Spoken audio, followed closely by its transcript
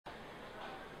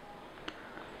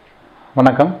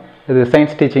வணக்கம். இது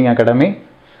science teaching academy.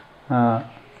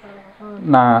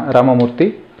 நான் ராமமூர்த்தி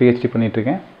பிஹெச்டி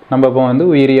பண்ணிகிட்ருக்கேன். நம்ம இப்போ வந்து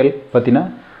உயிரியல் பற்றின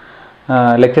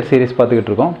லெக்சர் சீரீஸ்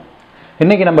பார்த்துக்கிட்டு இருக்கோம்.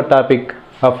 இன்றைக்கி நம்ம டாபிக்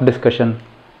ஆஃப் டிஸ்கஷன்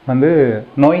வந்து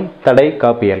நோய் தடை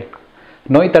காப்பியல்.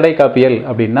 நோய் தடை காப்பியல்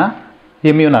அப்படின்னா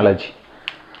இம்யூனாலஜி.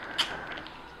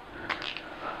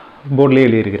 போர்ட்லேயே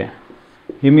எழுதியிருக்கிறேன்.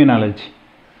 இம்யூனாலஜி.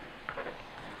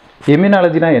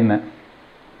 இம்யூனாலஜினா என்ன?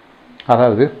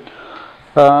 அதாவது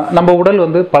நம்ம உடல்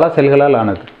வந்து பல செல்களால்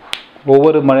ஆனது.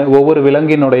 ஒவ்வொரு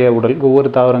விலங்கினுடைய உடல், ஒவ்வொரு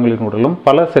தாவரங்களின் உடலும்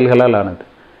பல செல்களால் ஆனது.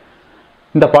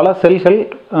 இந்த பல செல்கள்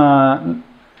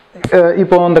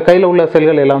இப்போ இந்த கையில் உள்ள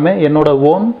செல்கள் எல்லாமே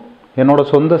என்னோட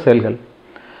சொந்த செல்கள்.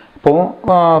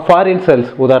 இப்போது ஃபாரின்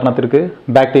செல்ஸ், உதாரணத்திற்கு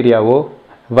பாக்டீரியாவோ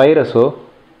வைரஸோ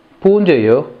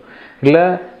பூஞ்சையோ இல்லை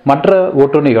மற்ற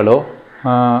ஒட்டுண்ணிகளோ,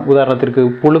 உதாரணத்திற்கு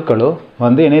புழுக்களோ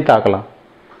வந்து என்னை தாக்கலாம்.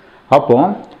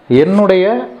 அப்போது என்னுடைய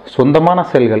சொந்தமான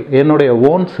செல்கள், என்னுடைய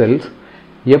ஓன் செல்ஸ்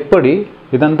எப்படி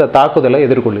இந்த தாக்குதலை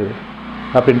எதிர்கொள்ளுது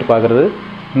அப்படின்ட்டு பார்க்குறது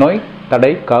நோய்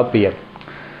தடை காப்பியல்.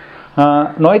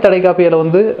 நோய் தடை காப்பியலை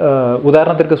வந்து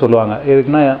உதாரணத்திற்கு சொல்லுவாங்க.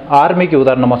 எதுக்குன்னா ஆர்மிக்கு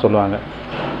உதாரணமாக சொல்லுவாங்க.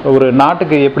 ஒரு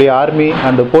நாட்டுக்கு எப்படி ஆர்மி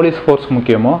அண்டு போலீஸ் ஃபோர்ஸ்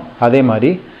முக்கியமோ அதே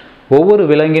மாதிரி ஒவ்வொரு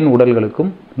விலங்கின்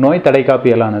உடல்களுக்கும் நோய் தடை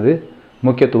காப்பியலானது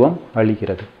முக்கியத்துவம்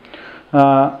அளிக்கிறது.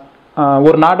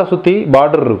 ஒரு நாட்டை சுற்றி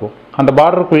பார்டர் இருக்கும். அந்த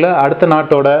பார்டருக்குள்ளே அடுத்த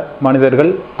நாட்டோட மனிதர்கள்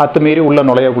அத்துமீறி உள்ளே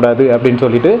நுழையக்கூடாது அப்படின்னு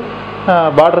சொல்லிட்டு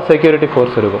பார்டர் செக்யூரிட்டி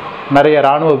ஃபோர்ஸ் இருக்கும். நிறைய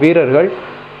இராணுவ வீரர்கள்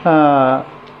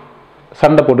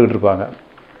சண்டை போட்டுக்கிட்டு இருப்பாங்க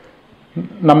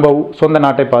நம்ம சொந்த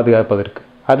நாட்டை பாதுகாப்பதற்கு.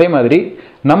 அதே மாதிரி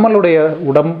நம்மளுடைய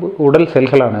உடல்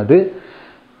செல்களானது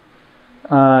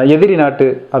எதிரி நாட்டு,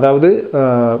 அதாவது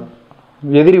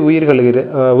எதிரி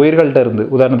உயிர்கள்ட்ட இருந்து,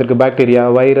 உதாரணத்திற்கு பாக்டீரியா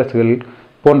வைரஸ்கள்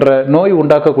போன்ற நோய்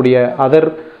உண்டாக்கக்கூடிய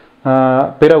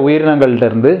பிற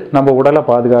உயிரினங்கள்டிருந்து நம்ம உடலை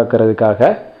பாதுகாக்கிறதுக்காக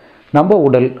நம்ம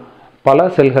உடல் பல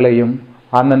செல்களையும்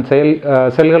அந்த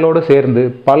செல்களோடு சேர்ந்து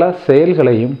பல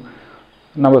செயல்களையும்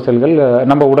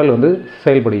நம்ம உடல் வந்து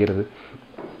செயல்படுகிறது.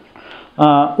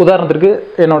 உதாரணத்திற்கு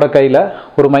என்னோட கையில்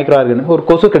ஒரு மைக்ரோ ஆர்கன், ஒரு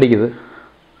கொசு கடிக்குது.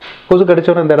 கொசு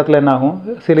கடிச்சோன்னா இந்த இடத்துல என்ன ஆகும்?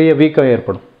 சிறிய வீக்கம்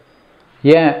ஏற்படும்.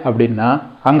 ஏன் அப்படின்னா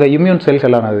அங்கே இம்யூன்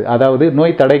செல்களானது, அதாவது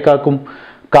நோய் தடை காக்கும்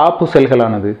காப்பு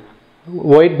செல்களானது,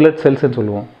 ஒயிட் பிளட் செல்ஸ்ன்னு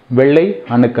சொல்லுவோம், வெள்ளை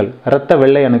அணுக்கள், இரத்த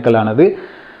வெள்ளை அணுக்களானது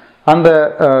அந்த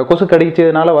கொசு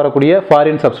கடிச்சதுனால வரக்கூடிய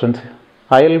ஃபாரின் சப்ஸ்டன்ஸ்,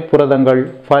 அயல் புரதங்கள்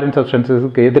ஃபாரின்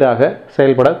சப்ஸ்டன்ஸுக்கு எதிராக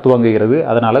செயல்பட துவங்குகிறது.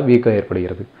 அதனால் வீக்கம்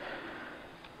ஏற்படுகிறது.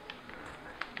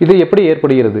 இது எப்படி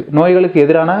ஏற்படுகிறது? நோய்களுக்கு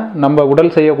எதிரான நம்ம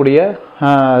உடல் செய்யக்கூடிய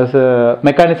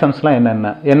மெக்கானிசம்ஸ்லாம்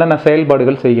என்னென்ன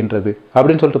செயல்பாடுகள் செய்கின்றது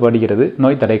அப்படின்னு சொல்லிட்டு படிக்கிறது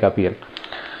நோய் தடை காப்பியல்.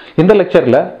 இந்த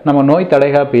லெக்சரில் நம்ம நோய்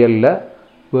தடை காப்பியலில்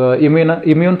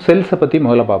இம்யூன் செல்ஸை பற்றி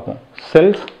முதல்ல பார்ப்போம்.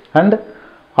 Cells and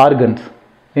organs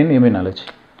in immunology.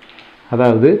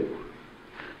 அதாவது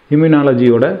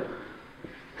இம்யூனாலஜியோட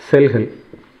செல்கள்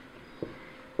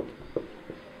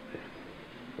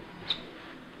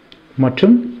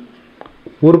மற்றும்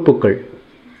உறுப்புக்கள்.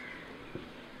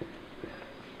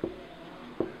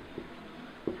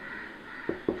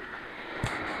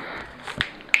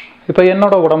 இப்போ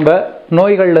என்னோட உடம்பை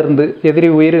நோய்கள்லேருந்து, எதிரி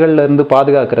உயிர்கள்லேருந்து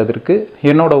பாதுகாக்கிறதுக்கு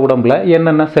என்னோட உடம்பில்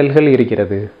என்னென்ன செல்கள்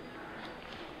இருக்கிறது,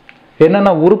 என்னென்ன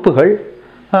உறுப்புகள்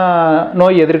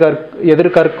நோய்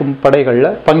எதிர்காக்கும்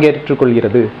படைகளில்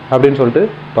பங்கேற்றுக்கொள்கிறது அப்படின்னு சொல்லிட்டு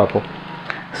பார்ப்போம்.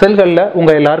 செல்களில்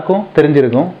உங்கள் எல்லாருக்கும்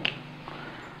தெரிஞ்சிருக்கும்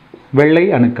வெள்ளை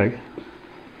அணுக்கள்.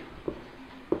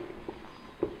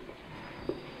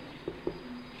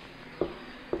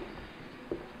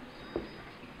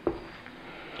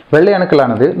 வெள்ளை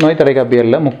அணுக்களானது நோய் தடை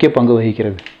காப்பியலில் முக்கிய பங்கு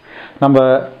வகிக்கிறது. நம்ம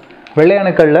வெள்ளை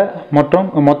அணுக்களில்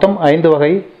மொத்தம் 5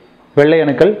 வகை வெள்ளை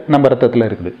அணுக்கள் நம்ம ரத்தத்தில்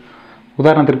இருக்குது.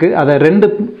 உதாரணத்திற்கு அதை 2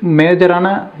 மேஜரான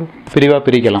பிரிவாக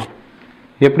பிரிக்கலாம்.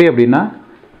 எப்படி அப்படின்னா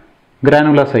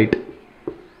கிரானுலோசைட்,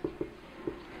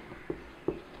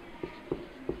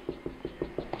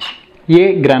 ஏ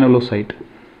கிரானுலோசைட்.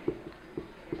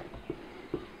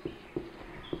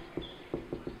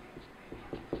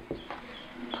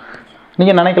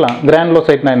 நீங்கள் நினைக்கலாம்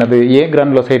கிரானுலோசைட்னா என்னது, ஏ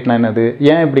கிரானுலோசைட்னா என்னது,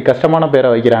 ஏன் இப்படி கஷ்டமான பேரை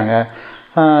வைக்கிறாங்க,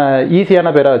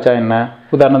 ஈஸியான பேரை வச்சா என்ன?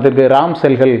 உதாரணத்திற்கு ராம்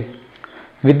செல்கள்,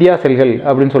 வித்யா செல்கள்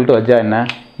அப்படின்னு சொல்லிட்டு வச்சா என்ன,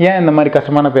 ஏன் இந்த மாதிரி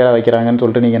கஷ்டமான பேரை வைக்கிறாங்கன்னு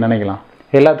சொல்லிட்டு நீங்கள் நினைக்கலாம்.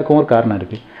 எல்லாத்துக்கும் ஒரு காரணம்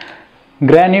இருக்குது.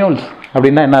 கிரானியூல்ஸ்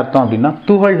அப்படின்னா என்ன அர்த்தம் அப்படின்னா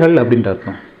துகள்கள் அப்படின்ற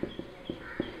அர்த்தம்.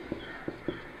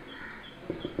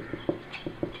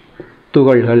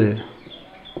 துகள்கள்.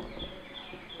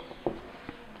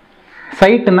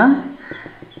 சைட்டுனா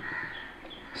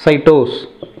சைட்டோஸ்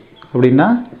அப்படின்னா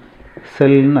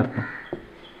செல்னு அர்த்தம்.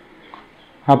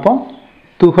 அப்போ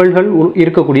துகள்கள்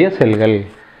இருக்கக்கூடிய செல்கள்,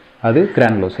 அது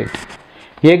கிரானுலோசைட்.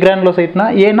 ஏ கிரானுலோசைட்னா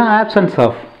ஏன்னா ஆப்சன்ஸ்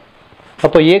ஆஃப்.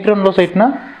 அப்போ ஏ கிரானுலோசைட்னா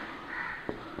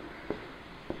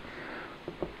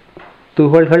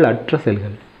துகள்கள் அற்ற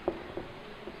செல்கள்.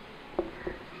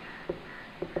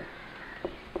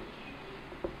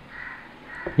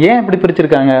 ஏன் இப்படி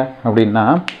பிரிச்சிருக்காங்க அப்படின்னா,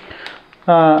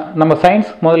 நம்ம சயின்ஸ்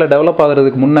முதல்ல டெவலப்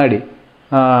ஆகிறதுக்கு முன்னாடி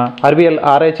அறிவியல்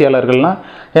ஆராய்ச்சியாளர்கள்லாம்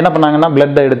என்ன பண்ணாங்கன்னா,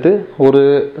 பிளட்டை எடுத்து ஒரு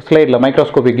ஸ்லைடில்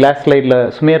மைக்ரோஸ்கோபிக் கிளாஸ் ஸ்லைடில்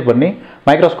ஸ்மியர் பண்ணி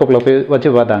மைக்ரோஸ்கோப்பில் போய் வச்சு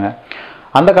பார்த்தாங்க.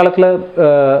 அந்த காலத்தில்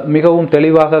மிகவும்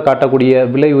தெளிவாக காட்டக்கூடிய,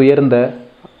 விலை உயர்ந்த,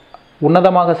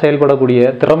 உன்னதமாக செயல்படக்கூடிய,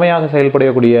 திறமையாக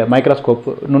செயல்படக்கூடிய மைக்ரோஸ்கோப்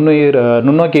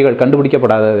நுண்ணோக்கிகள்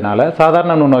கண்டுபிடிக்கப்படாததுனால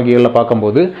சாதாரண நுண்ணோக்கிகளில்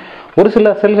பார்க்கும்போது ஒரு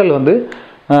சில செல்கள் வந்து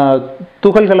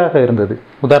துகள்களாக இருந்தது.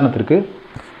 உதாரணத்திற்கு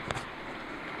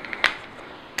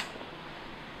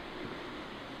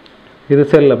இது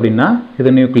செல் அப்படின்னா இது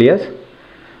நியூக்ளியஸ்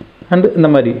அண்ட் இந்த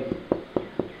மாதிரி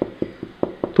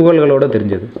துகள்களோடு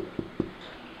தெரிஞ்சது.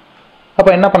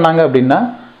 அப்போ என்ன பண்ணாங்க அப்படின்னா,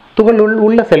 துகள்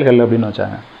உள்ள செல்கள் அப்படின்னு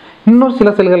வச்சாங்க. இன்னொரு சில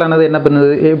செல்களானது என்ன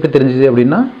பண்ணுது, எப்படி தெரிஞ்சிச்சு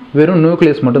அப்படின்னா, வெறும்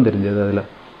நியூக்ளியஸ் மட்டும் தெரிஞ்சது. அதில்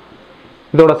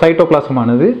இதோட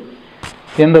சைட்டோபிளாசமானது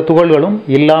எந்த துகள்களும்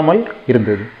இல்லாமல்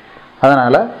இருந்தது.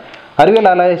 அதனால் அறிவியல்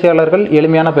ஆராய்ச்சியாளர்கள்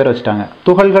எளிமையான பேர் வச்சுட்டாங்க.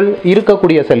 துகள்கள்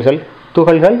இருக்கக்கூடிய செல்கள்,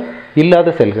 துகள்கள் இல்லாத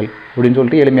செல்கள் அப்படின்னு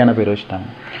சொல்லிட்டு எளிமையான பேர் வச்சுட்டாங்க.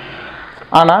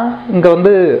 ஆனால் இங்கே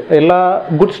வந்து எல்லா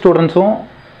குட் ஸ்டூடெண்ட்ஸும்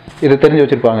இது தெரிஞ்சு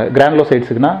வச்சுருப்பாங்க.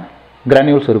 கிரானுலோசைட்ஸுக்குன்னா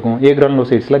கிரானியூல்ஸ் இருக்கும், ஏ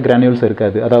கிரானுலோசைட்ஸில் கிரானியூல்ஸ்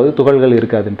இருக்காது, அதாவது துகள்கள்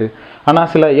இருக்காதுன்ட்டு. ஆனால்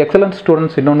சில எக்ஸலன்ட்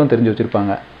ஸ்டூடெண்ட்ஸ் இன்னொன்றும் தெரிஞ்சு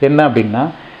வச்சுருப்பாங்க. என்ன அப்படின்னா,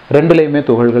 ரெண்டுலேயுமே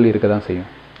துகள்கள் இருக்க தான் செய்யும்.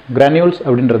 கிரானியூல்ஸ்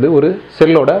அப்படின்றது ஒரு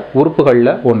செல்லோட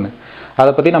உறுப்புகளில் ஒன்று.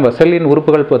 அதை பற்றி நம்ம செல்லின்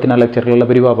உறுப்புகள் பற்றின லெக்சர்களில்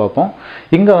விரிவாக பார்ப்போம்.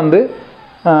 இங்கே வந்து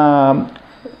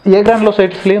ஏ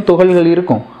கிரானுலோசைட்ஸ்லேயும் துகள்கள்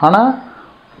இருக்கும். ஆனால்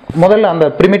முதல்ல அந்த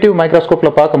ப்ரிமிட்டிவ்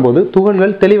மைக்ரோஸ்கோப்பில் பார்க்கும்போது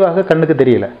துகள்கள் தெளிவாக கண்ணுக்கு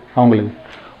தெரியல, அவங்களுக்கு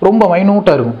ரொம்ப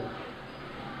மைனூட்டாக இருக்கும்.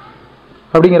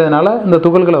 அப்படிங்கிறதுனால இந்த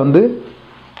துகள்களை வந்து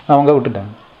அவங்க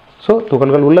விட்டுட்டாங்க. ஸோ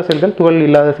துகள்கள் உள்ள செல்கள், துகள்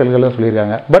இல்லாத செல்கள்னு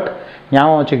சொல்லியிருக்காங்க. பட்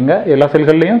ஞாபகம் வச்சுக்கோங்க, எல்லா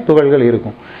செல்கள்லேயும் துகள்கள்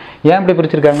இருக்கும். ஏன் இப்படி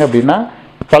பிரிச்சிருக்காங்க அப்படின்னா,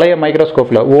 பழைய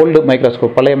மைக்ரோஸ்கோப்பில், ஓல்டு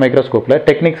மைக்ரோஸ்கோப், பழைய மைக்ரோஸ்கோப்பில்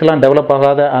டெக்னிக்ஸ்லாம் டெவலப்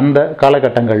ஆகாத அந்த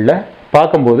காலகட்டங்களில்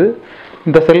பார்க்கும்போது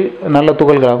இந்த செல் நல்ல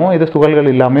துகள்களாகவும் இது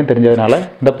துகள்கள் இல்லாமல் தெரிஞ்சதுனால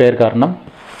இந்த பெயர் காரணம்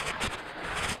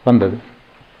வந்தது.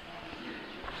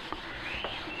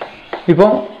 இப்போ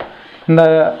இந்த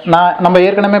நம்ம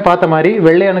ஏற்கனவே பார்த்த மாதிரி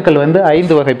வெள்ளை அணுக்கள் வந்து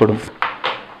 5 வகைப்படும்.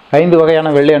 5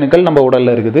 வகையான வெள்ளை அணுக்கள் நம்ம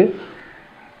உடலில் இருக்குது.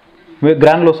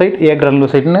 கிரானுலோசைட், ஏ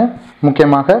கிரானுலோசைட்னு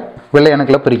முக்கியமாக வெள்ளை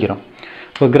அணுக்களை பிரிக்கிறோம்.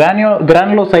 இப்போ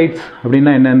கிரானுலோசைட்ஸ்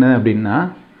அப்படின்னா என்னென்ன அப்படின்னா,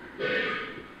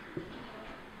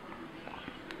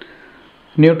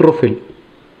 நியூட்ரோஃபில்,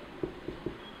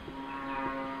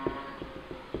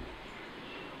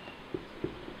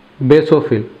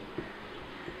 பேசோஃபில்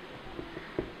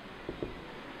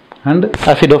அண்ட்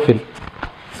அசிடோஃபில்,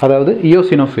 அதாவது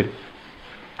இயோசினோஃபில்.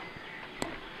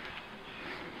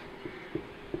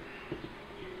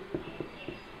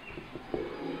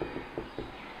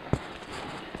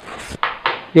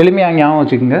 எளிமையாக ஞாபகம்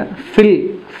வச்சுக்கோங்க, ஃபில்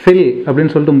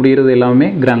அப்படின்னு சொல்லிட்டு முடிகிறது எல்லாமே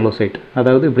கிரானுலோசைட்.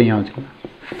 அதாவது இப்படி ஞாபகம் வச்சுக்கோங்க,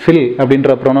 ஃபில்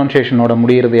அப்படின்ற ப்ரொனன்சியேஷனோட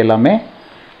முடிகிறது எல்லாமே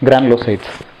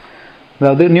கிரானுலோசைட்ஸ்.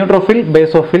 அதாவது நியூட்ரோஃபில்,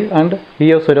 பேசோஃபில் அண்ட்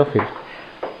இயோசினோஃபில்.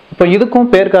 இப்போ இதுக்கும்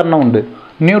பேர் காரணம் உண்டு.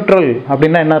 நியூட்ரல்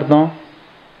அப்படின்னா என்ன அர்த்தம்?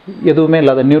 எதுவுமே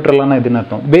இல்லாத, நியூட்ரலான இதுன்னு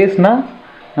அர்த்தம். பேஸ்னா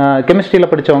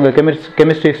கெமிஸ்ட்ரியில் படித்தவங்க,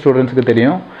 கெமிஸ்ட்ரி ஸ்டூடெண்ட்ஸுக்கு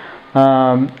தெரியும்.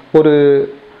 ஒரு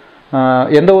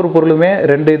எந்த ஒரு பொருளுமே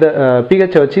 2 இதை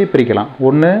pH வச்சு பிரிக்கலாம்.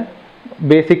 ஒன்று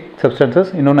பேசிக்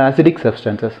சப்ஸ்டன்சஸ், இன்னொன்று ஆசிடிக்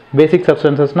சப்ஸ்டன்சஸ். பேசிக்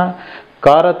சப்ஸ்டன்சஸ்னால்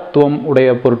காரத்துவம் உடைய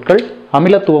பொருட்கள்,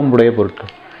 அமிலத்துவம் உடைய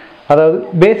பொருட்கள். அதாவது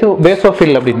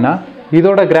பேசோஃபில் அப்படின்னா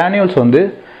இதோட கிரானியூல்ஸ் வந்து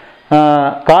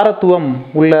காரத்துவம்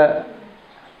உள்ள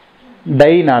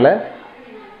டைனால்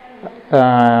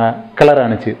கலர்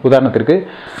ஆணுச்சு. உதாரணத்திற்கு,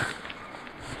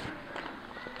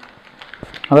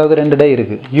 அதாவது 2 டை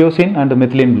இருக்குது, யோசின் அண்ட்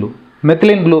மெத்திலின் ப்ளூ.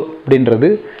 மெத்திலின் ப்ளூ அப்படின்றது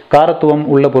காரத்துவம்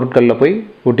உள்ள பொருட்களில் போய்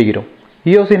ஒட்டிக்கிறோம்.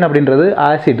 இயோசின் அப்படின்றது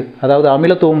ஆசிட், அதாவது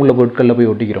அமிலத்துவம் உள்ள பொருட்களில்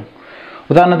போய் ஒட்டிக்கிறோம்.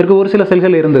 உதாரணத்திற்கு ஒரு சில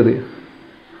செல்கள் இருந்தது,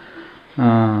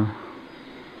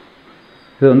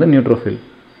 இது வந்து நியூட்ரோஃபில்.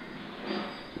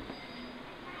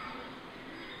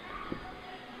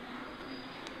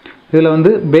 இதில்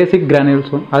வந்து பேசிக்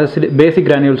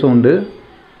கிரானியூல்ஸும் உண்டு.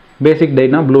 பேசிக்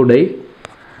டைனா ப்ளூ டை,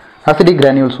 அசிடிக்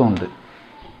கிரானியூல்ஸும் உண்டு.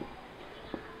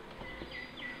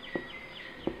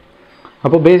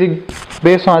 அப்போ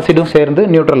பேஸும் ஆசிடும் சேர்ந்து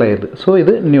நியூட்ரல் ஆயிடுது. ஸோ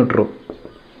இது நியூட்ரோ.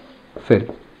 சரி,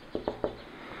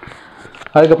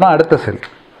 அதுக்கப்புறம் அடுத்த செல்,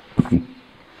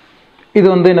 இது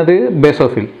வந்து என்னது?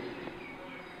 பேசோஃபில்.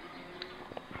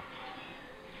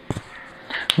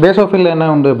 பேசோஃபில் என்ன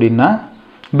உண்டு அப்படின்னா,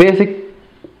 பேசிக்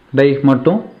டை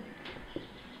மட்டும்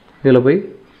இதில் போய்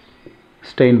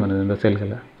ஸ்டெயின் பண்ணுது இந்த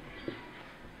செல்களை.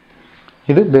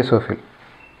 இது பேசோஃபில்.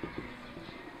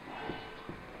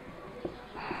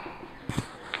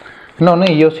 இன்னொன்று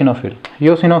இயோசினோஃபில்.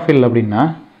 யோசினோஃபில் அப்படின்னா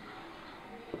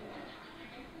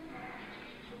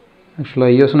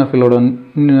ஆக்சுவலாக யோசினோஃபிலோட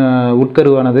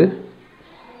உட்கருவானது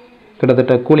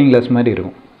கிட்டத்தட்ட கூலிங் கிளாஸ் மாதிரி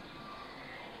இருக்கும்.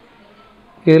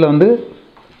 இதில் வந்து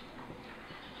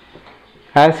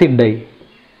ஆசிட் டை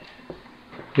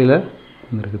இதில்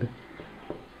இருக்குது.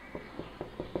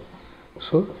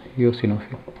 ஸோ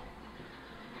யோசினோஃபில்.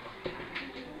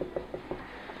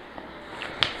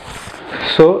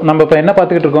 ஸோ நம்ம இப்போ என்ன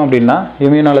பார்த்துக்கிட்டு இருக்கோம் அப்படின்னா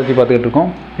இம்யூனாலஜி பார்த்துக்கிட்டு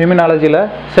இருக்கோம். இம்யூனாலஜியில்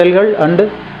செல்கள் அண்டு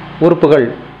உறுப்புகள்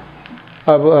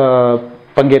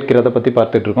பங்கேற்கிறத பற்றி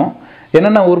பார்த்துட்ருக்கோம்.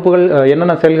 என்னென்ன உறுப்புகள்,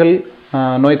 என்னென்ன செல்கள்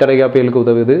நோய் தடைகாப்பியலுக்கு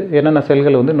உதவுது, என்னென்ன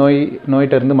செல்கள் வந்து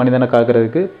நோயிட்டிருந்து மனிதனை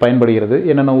காக்கிறதுக்கு பயன்படுகிறது,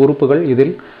 என்னென்ன உறுப்புகள்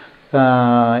இதில்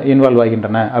இன்வால்வ்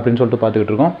ஆகின்றன அப்படின்னு சொல்லிட்டு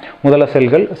பார்த்துக்கிட்டு இருக்கோம். முதல்ல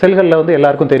செல்களில் வந்து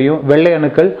எல்லாருக்கும் தெரியும், வெள்ளை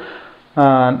அணுக்கள்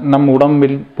நம்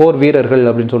உடம்பில் போர் வீரர்கள்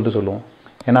அப்படின்னு சொல்லிட்டு சொல்லுவோம்.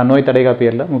 ஏன்னா நோய்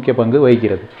தடைகாப்பியலில் முக்கிய பங்கு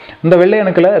வகிக்கிறது. இந்த வெள்ளை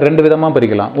அணுக்களை 2 விதமாக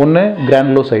பிரிக்கலாம். ஒன்று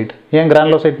கிரானுலோசைட். ஏன்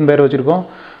கிரானுலோசைட்னு பேர் வச்சுருக்கோம்?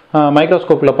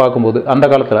 மைக்ரோஸ்கோப்பில் பார்க்கும்போது, அந்த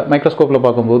காலத்தில் மைக்ரோஸ்கோப்பில்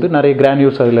பார்க்கும்போது நிறைய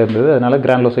கிரானியூல்ஸ் அதில் இருந்தது, அதனால்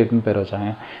கிரானுலோசைட்னு பேர் வச்சாங்க.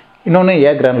 இன்னொன்று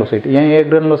ஏ கிரானுலோசைட். ஏன் ஏ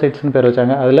கிரானுலோசைட்ஸ்னு பேர்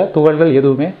வச்சாங்க? அதில் துகள்கள்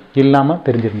எதுவுமே இல்லாமல்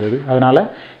தெரிஞ்சிருந்தது, அதனால்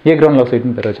ஏ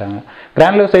கிரானுலோசைட்னு பேர் வச்சாங்க.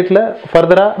 கிரானுலோசைட்டில்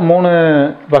ஃபர்தராக 3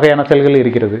 வகையான செல்கள்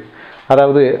இருக்கிறது.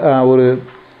 அதாவது ஒரு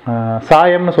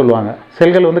சாயம்னு சொல்லுவாங்க.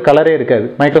 செல்கள் வந்து கலரே இருக்காது,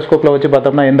 மைக்ரோஸ்கோப்பில் வச்சு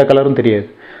பார்த்தோம்னா எந்த கலரும் தெரியாது.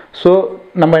 ஸோ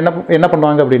நம்ம என்ன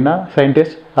பண்ணுவாங்க அப்படின்னா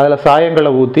சயின்டிஸ்ட் அதில்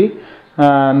சாயங்களை ஊற்றி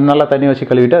நல்லா தண்ணி வச்சு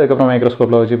கழுவிட்டு அதுக்கப்புறம்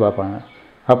மைக்ரோஸ்கோப்பில் வச்சு பார்ப்பாங்க.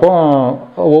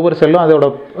 அப்போது ஒவ்வொரு செல்லும்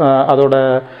அதோட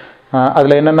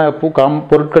அதில் என்னென்ன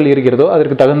பொருட்கள் இருக்கிறதோ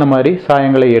அதற்கு தகுந்த மாதிரி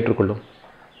சாயங்களை ஏற்றுக்கொள்ளும்.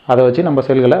 அதை வச்சு நம்ம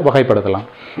செல்களை வகைப்படுத்தலாம்.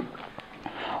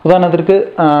 உதாரணத்திற்கு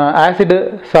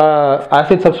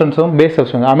ஆசிட் சப்ஸ்டன்ஸும் பேஸ்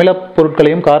சப்ஸ்டன்ஸ், அமில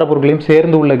பொருட்களையும் கார பொருட்களையும்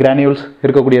சேர்ந்து உள்ள கிரானியூல்ஸ்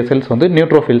இருக்கக்கூடிய செல்ஸ் வந்து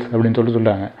நியூட்ரோஃபில்ஸ் அப்படின்னு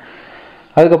சொல்கிறாங்க.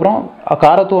 அதுக்கப்புறம்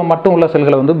காரத்துவம் மட்டும் உள்ள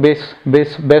செல்களை வந்து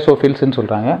பேசோஃபில்ஸ்ன்னு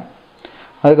சொல்கிறாங்க.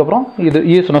 அதுக்கப்புறம் இது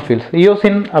ஈயோசினோஃபில்ஸ்.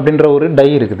 ஈயோசின் அப்படின்ற ஒரு டை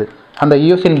இருக்குது. அந்த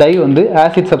ஈயோசின் டை வந்து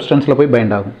ஆசிட் சப்ஸ்டன்ஸில் போய்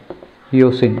பைண்ட் ஆகும்.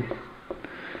 ஈயோசின்,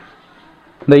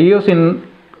 இந்த ஈயோசின்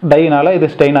டைனால் இது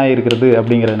ஸ்டெயின் ஆகிருக்கிறது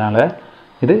அப்படிங்கிறதுனால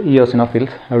இது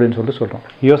ஈயோசினோஃபில்ஸ் அப்படின்னு சொல்லிட்டு சொல்கிறோம்.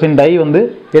 ஈயோசின் டை வந்து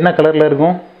என்ன கலரில்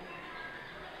இருக்கும்?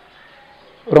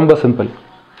 ரொம்ப சிம்பிள்,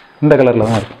 இந்த கலரில்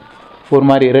தான் இருக்கும். ஒரு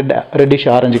மாதிரி ரெட்டிஷ்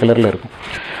ஆரஞ்சு கலரில் இருக்கும்.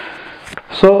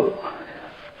 ஸோ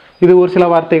இது ஒரு சில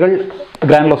வார்த்தைகள்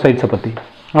கிரானுலோசைட்ஸை பற்றி.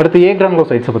 அடுத்து ஏ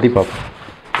கிரானுலோசைட்ஸை பற்றி பார்ப்போம்.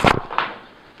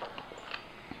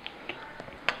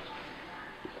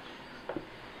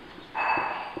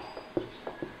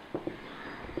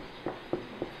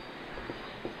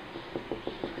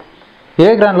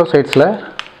 ஏ கிரானுலோசைட்ஸில்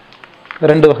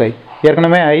 2 வகை.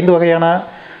 ஏற்கனவே 5 வகையான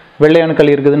வெள்ளை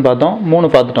அணுக்கள் இருக்குதுன்னு பார்த்தோம், 3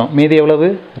 பார்த்துட்டோம். மீதி எவ்வளவு?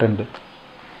 2.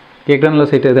 ஏ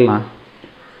கிரானுலோசைட் இதெல்லாம்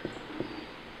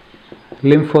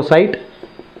லிம்போசைட்,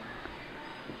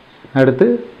 அடுத்து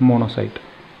மோனோசைட்.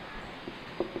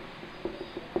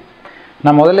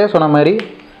 நான் முதல்ல சொன்ன மாதிரி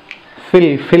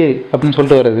ஃபில் அப்படின்னு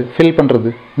சொல்லிட்டு வருது. ஃபில் பண்ணுறது,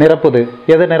 நிரப்புது.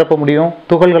 எதை நிரப்ப முடியும்?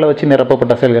 துகள்களை வச்சு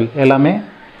நிரப்பப்பட்ட செல்கள் எல்லாமே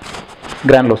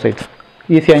கிரானுலோசைட்ஸ்.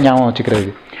 ஈஸியாக ஞாபகம்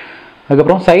வச்சுக்கிறது.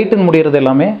 அதுக்கப்புறம் சைட்டுன்னு முடிகிறது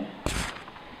எல்லாமே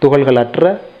துகள்கள்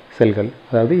அற்ற செல்கள்,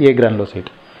 அதாவது ஏ கிரானுலோசைட்.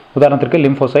 உதாரணத்திற்கு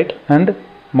லிம்போசைட் அண்ட்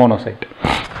மோனோசைட்.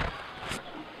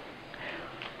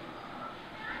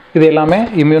 இது எல்லாமே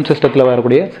இம்யூன் சிஸ்டத்தில்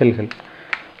வரக்கூடிய செல்கள்.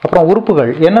 அப்புறம்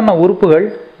உறுப்புகள், என்னென்ன உறுப்புகள்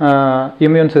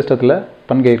இம்யூன் சிஸ்டத்தில்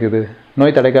பங்கேற்குது,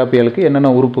 நோய் தடைகாப்பியலுக்கு என்னென்ன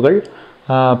உறுப்புகள்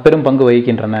பெரும் பங்கு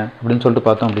வகிக்கின்றன அப்படின்னு சொல்லிட்டு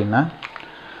பார்த்தோம் அப்படின்னா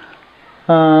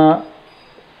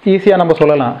ஈஸியாக நம்ம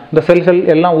சொல்லலாம். இந்த செல்கள்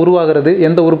எல்லாம் உருவாகிறது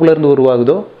எந்த உறுப்புலேருந்து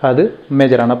உருவாகுதோ அது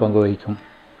மேஜரான பங்கு வகிக்கும்.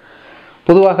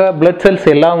 பொதுவாக பிளட் செல்ஸ்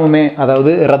எல்லாமுமே,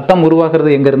 அதாவது ரத்தம் உருவாகிறது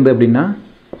எங்கேருந்து அப்படின்னா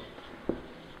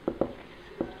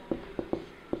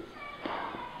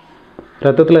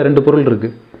ரத்தத்தில் 2 பொருள்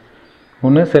இருக்குது.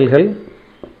 ஒன்று செல்கள்,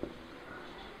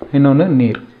 இன்னொன்று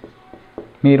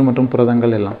நீர் மற்றும்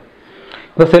புரதங்கள் எல்லாம்.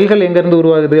 இந்த செல்கள் எங்கேருந்து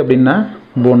உருவாகுது அப்படின்னா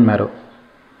போன் மேரோ.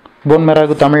 போன்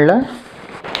மேரோவுக்கு தமிழில்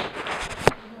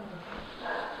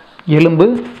எலும்பு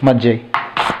மஜ்ஜை.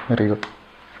 Very good.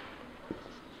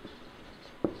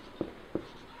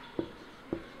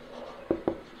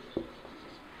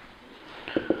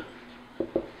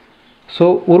 ஸோ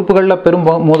உறுப்புகளில்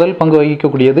முதல் பங்கு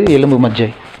வகிக்கக்கூடியது எலும்பு மஜ்ஜை.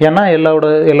 ஏன்னா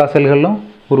எல்லா செல்களும்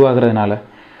உருவாகிறதுனால.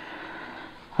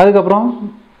 அதுக்கப்புறம்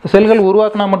செல்கள்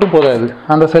உருவாக்கினா மட்டும் போதாது,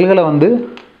 அந்த செல்களை வந்து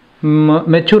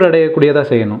மெச்சூர் அடையக்கூடியதாக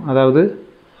செய்யணும். அதாவது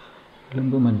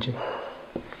எலும்பு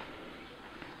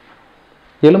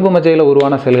மஜ்ஜையில்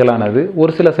உருவான செல்களானது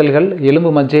ஒரு சில செல்கள்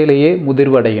எலும்பு மஜ்ஜையிலேயே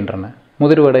முதிர்வு அடைகின்றன.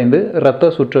 முதிர்வு அடைந்து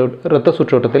இரத்த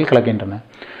சுற்றோட்டத்தில் கலக்கின்றன.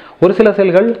 ஒரு சில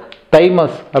செல்கள்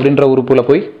தைமஸ் அப்படின்ற உறுப்பில்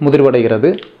போய் முதிர்வடைகிறது.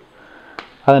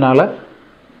 அதனால்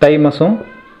தைமஸும்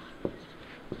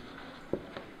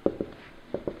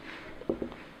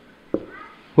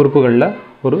உறுப்புகளில்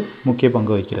ஒரு முக்கிய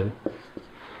பங்கு வகிக்கிறது.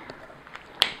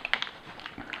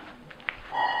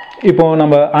 இப்போ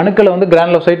நம்ம அணுக்களை வந்து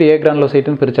கிரானுலோசைட், ஏ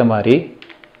கிரானுலோசைட்டுன்னு பிரித்த மாதிரி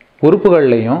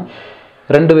உறுப்புகள்லையும்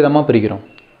 2 விதமாக பிரிக்கிறோம்.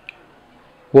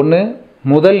 ஒன்று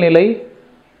முதல் நிலை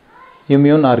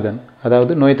இம்யூன் ஆர்கன்,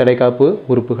 அதாவது நோய் தடைக்காப்பு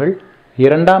உறுப்புகள்.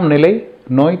 2ஆம் நிலை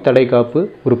நோய் தடைக்காப்பு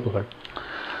உறுப்புகள்.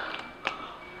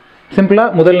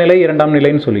 சிம்பிளாக முதல் நிலை 2ஆம்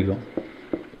நிலைன்னு சொல்லிக்குவோம்.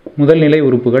 முதல் நிலை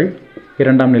உறுப்புகள்,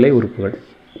 2ஆம் நிலை உறுப்புகள்.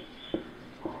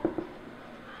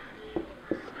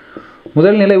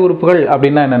 முதல் நிலை உறுப்புகள்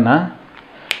அப்படின்னா என்னென்னா,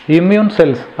 இம்யூன்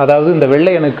செல்ஸ், அதாவது இந்த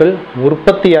வெள்ளை அணுக்கள்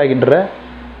உற்பத்தியாகின்ற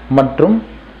மற்றும்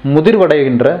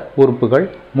முதிர்வடைகின்ற உறுப்புகள்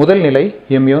முதல் நிலை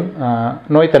இம்யூன்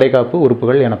நோய் தடைக்காப்பு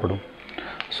உறுப்புகள் எனப்படும்.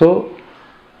 ஸோ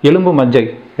எலும்பு மஜ்ஜை,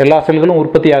 எல்லா செல்களும்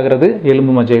உற்பத்தி ஆகிறது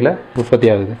எலும்பு மஜ்ஜையில் உற்பத்தி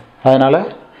ஆகுது. அதனால்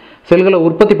செல்களை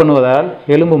உற்பத்தி பண்ணுவதால்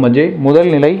எலும்பு மஜ்ஜை முதல்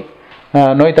நிலை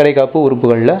நோய் தடைக்காப்பு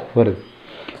உறுப்புகளில் வருது.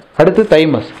 அடுத்து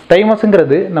தைமஸ்.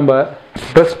 தைமஸுங்கிறது நம்ம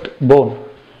பிரஸ்ட் போன்,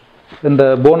 இந்த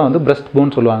போனை வந்து பிரஸ்ட்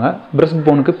போன் சொல்லுவாங்க. பிரஸ்ட்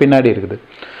போனுக்கு பின்னாடி இருக்குது.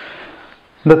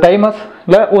 இந்த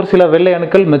தைமஸில் ஒரு சில வெள்ளை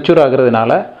அணுக்கள் மெச்சூர்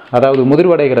ஆகிறதுனால, அதாவது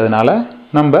முதிர்வடைகிறதுனால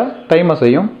நம்ம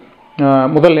தைமஸையும்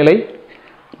முதல் நிலை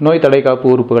நோய் தடைக்காப்பு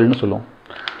உறுப்புகள்னு சொல்லுவோம்.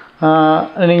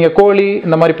 நீங்கள் கோழி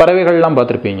இந்த மாதிரி பறவைகள்லாம்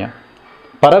பார்த்துருப்பீங்க.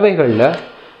 பறவைகளில்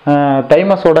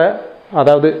தைமஸோட,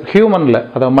 அதாவது ஹியூமனில்,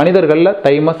 அதாவது மனிதர்களில்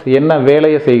தைமஸ் என்ன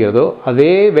வேலையை செய்கிறதோ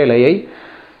அதே வேலையை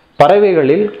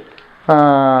பறவைகளில்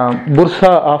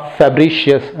புர்சா ஆஃப்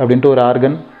ஃபேப்ரிஷியஸ் அப்படின்ட்டு ஒரு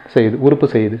ஆர்கன் செய்யுது, உறுப்பு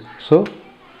செய்யுது. ஸோ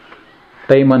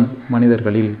தைமன்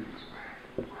மனிதர்களில்,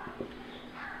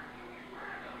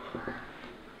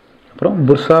 அப்புறம்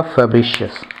புர்சா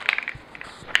ஃபேப்ரிஷியஸ்.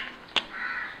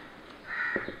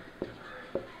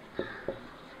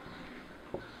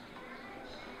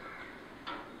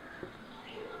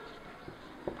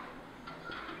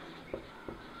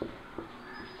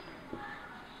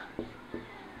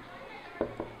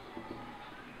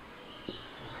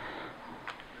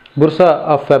 புர்சா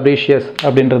ஆஃப் ஃபேப்ரிஷியஸ்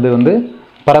அப்படின்றது வந்து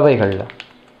பறவைகளில்.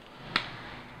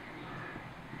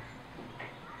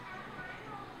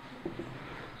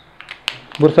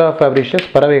 புர்சா ஆஃப் ஃபேப்ரிஷியஸ்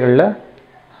பறவைகளில்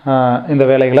இந்த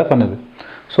வேலைகளை பண்ணுது.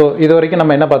 ஸோ இது வரைக்கும்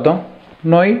நம்ம என்ன பார்த்தோம்?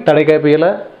 நோய்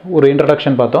தடைக்காப்பியலை ஒரு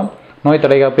இன்ட்ரடக்ஷன் பார்த்தோம். நோய்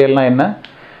தடைக்காப்பியல்னால் என்ன?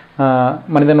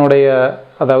 மனிதனுடைய,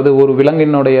 அதாவது ஒரு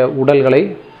விலங்கினுடைய உடல்களை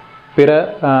பிற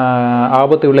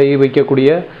ஆபத்து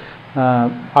விளைவிக்கக்கூடிய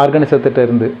ஆர்கானிசத்திட்ட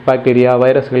இருந்து, பாக்டீரியா,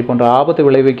 வைரஸ்கள் போன்ற ஆபத்து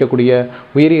விளைவிக்கக்கூடிய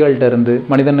உயிரிகள்கிட்ட இருந்து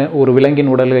மனிதன் ஒரு விலங்கின்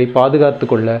உடலை பாதுகாத்து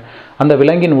கொள்ள அந்த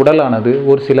விலங்கின் உடலானது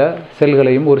ஒரு சில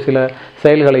செல்களையும் ஒரு சில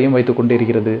செயல்களையும் வைத்து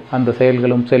கொண்டிருக்கிறது. அந்த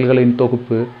செயல்களும் செல்களின்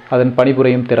தொகுப்பு, அதன்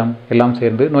பணிபுரியும் திறம் எல்லாம்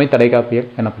சேர்ந்து நோய் தடைக்காப்பியல்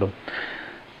எனப்படும்.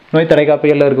 நோய்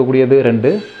தடைக்காப்பியலில் இருக்கக்கூடியது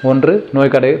 2. ஒன்று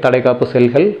நோய் தடைக்காப்பு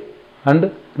செல்கள் அண்ட்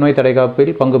நோய்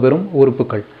தடைக்காப்பில் பங்கு பெறும்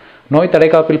உறுப்புகள். நோய்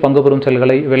தடைக்காப்பில் பங்கு பெறும்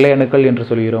செல்களை வெள்ளை அணுக்கள் என்று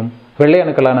சொல்கிறோம். வெள்ளை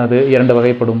அணுக்களானது 2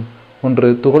 வகைப்படும். ஒன்று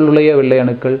துகளுடைய வெள்ளை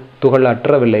அணுக்கள், துகள்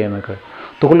அற்ற வெள்ளை அணுக்கள்.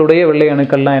 துகளுடைய வெள்ளை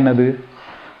அணுக்கள்லாம் என்னது?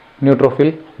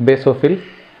 நியூட்ரோஃபில், பேசோஃபில்,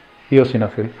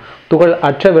 ஈயோசினோஃபில். துகள்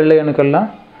அற்ற வெள்ளை அணுக்கள்லாம்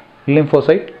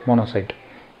லிம்போசைட், மோனோசைட்.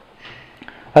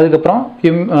 அதுக்கப்புறம்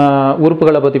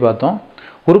உறுப்புகளை பற்றி பார்த்தோம்.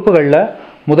 உறுப்புகளில்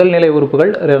முதல் நிலை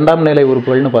உறுப்புகள், 2ஆம் நிலை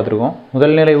உறுப்புகள்னு பார்த்துருக்கோம்.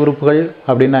 முதல் நிலை உறுப்புகள்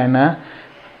அப்படின்னா என்ன?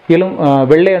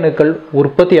 வெள்ளை அணுக்கள்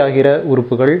உற்பத்தி ஆகிற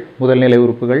உறுப்புகள் முதல்நிலை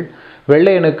உறுப்புகள்.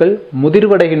 வெள்ளை அணுக்கள்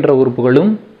முதிர்வடைகின்ற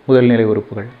உறுப்புகளும் முதல்நிலை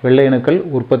உறுப்புகள். வெள்ளை அணுக்கள்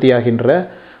உற்பத்தியாகின்ற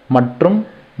மற்றும்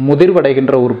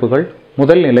முதிர்வடைகின்ற உறுப்புகள்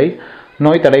முதல்நிலை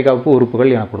நோய் தடைக்காப்பு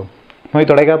உறுப்புகள் எனப்படும். நோய்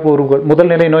தடைக்காப்பு உறுப்புகள்,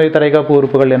 முதல்நிலை நோய் தடைக்காப்பு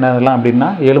உறுப்புகள் என்னெல்லாம் அப்படின்னா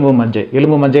எலும்பு மஜ்ஜை.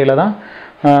 எலும்பு மஜ்ஜையில் தான்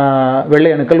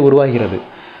வெள்ளை அணுக்கள் உருவாகிறது.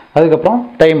 அதுக்கப்புறம்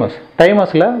தைமஸ்.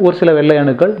 தைமஸில் ஒரு சில வெள்ளை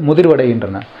அணுக்கள்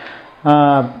முதிர்வடைகின்றன.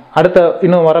 அடுத்த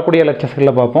இன்னும் வரக்கூடிய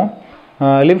லெக்சர்ஸில் பார்ப்போம்.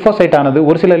 லிம்போசைட் ஆனது,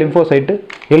 ஒரு சில லிம்போசைட்டு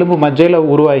எலும்பு மஜ்ஜையில்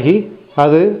உருவாகி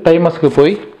அது தைமஸ்க்கு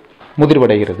போய்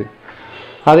முதிர்வடைகிறது.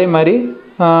 அதே மாதிரி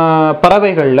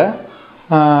பறவைகளில்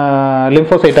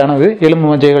லிம்போசைட் ஆனது எலும்பு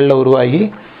மஜ்ஜைகளில் உருவாகி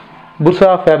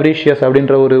புர்சா ஃபேப்ரிஷியஸ்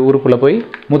அப்படின்ற ஒரு உறுப்பில் போய்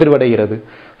முதிர்வடைகிறது.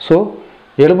 ஸோ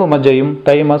எலும்பு மஜ்ஜையும்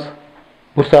தைமஸ்,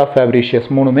 புர்சா ஃபேப்ரிஷியஸ்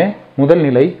 3மே முதல்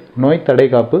நிலை நோய்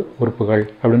தடைக்காப்பு உறுப்புகள்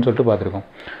அப்படின்னு சொல்லிட்டு பார்த்துருக்கோம்.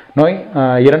 நோய்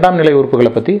 2ஆம் நிலை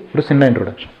உறுப்புகளை பற்றி ஒரு சின்ன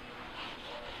இன்ட்ரோடக்ஷன்.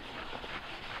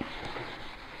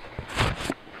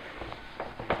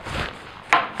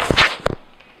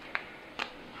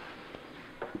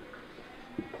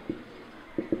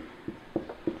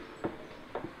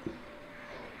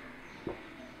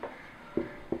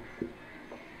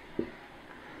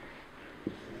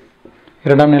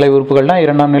 இரண்டாம் நிலை உறுப்புகள்னா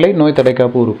 2ஆம் நிலை நோய்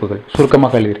தடைக்காப்பு உறுப்புகள்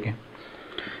சுருக்கமாக எழுதியிருக்கேன்.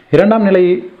 2ஆம் நிலை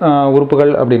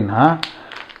உறுப்புகள் அப்படின்னா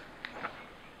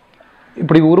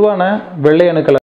இப்படி உருவான வெள்ளை அணுக்கள்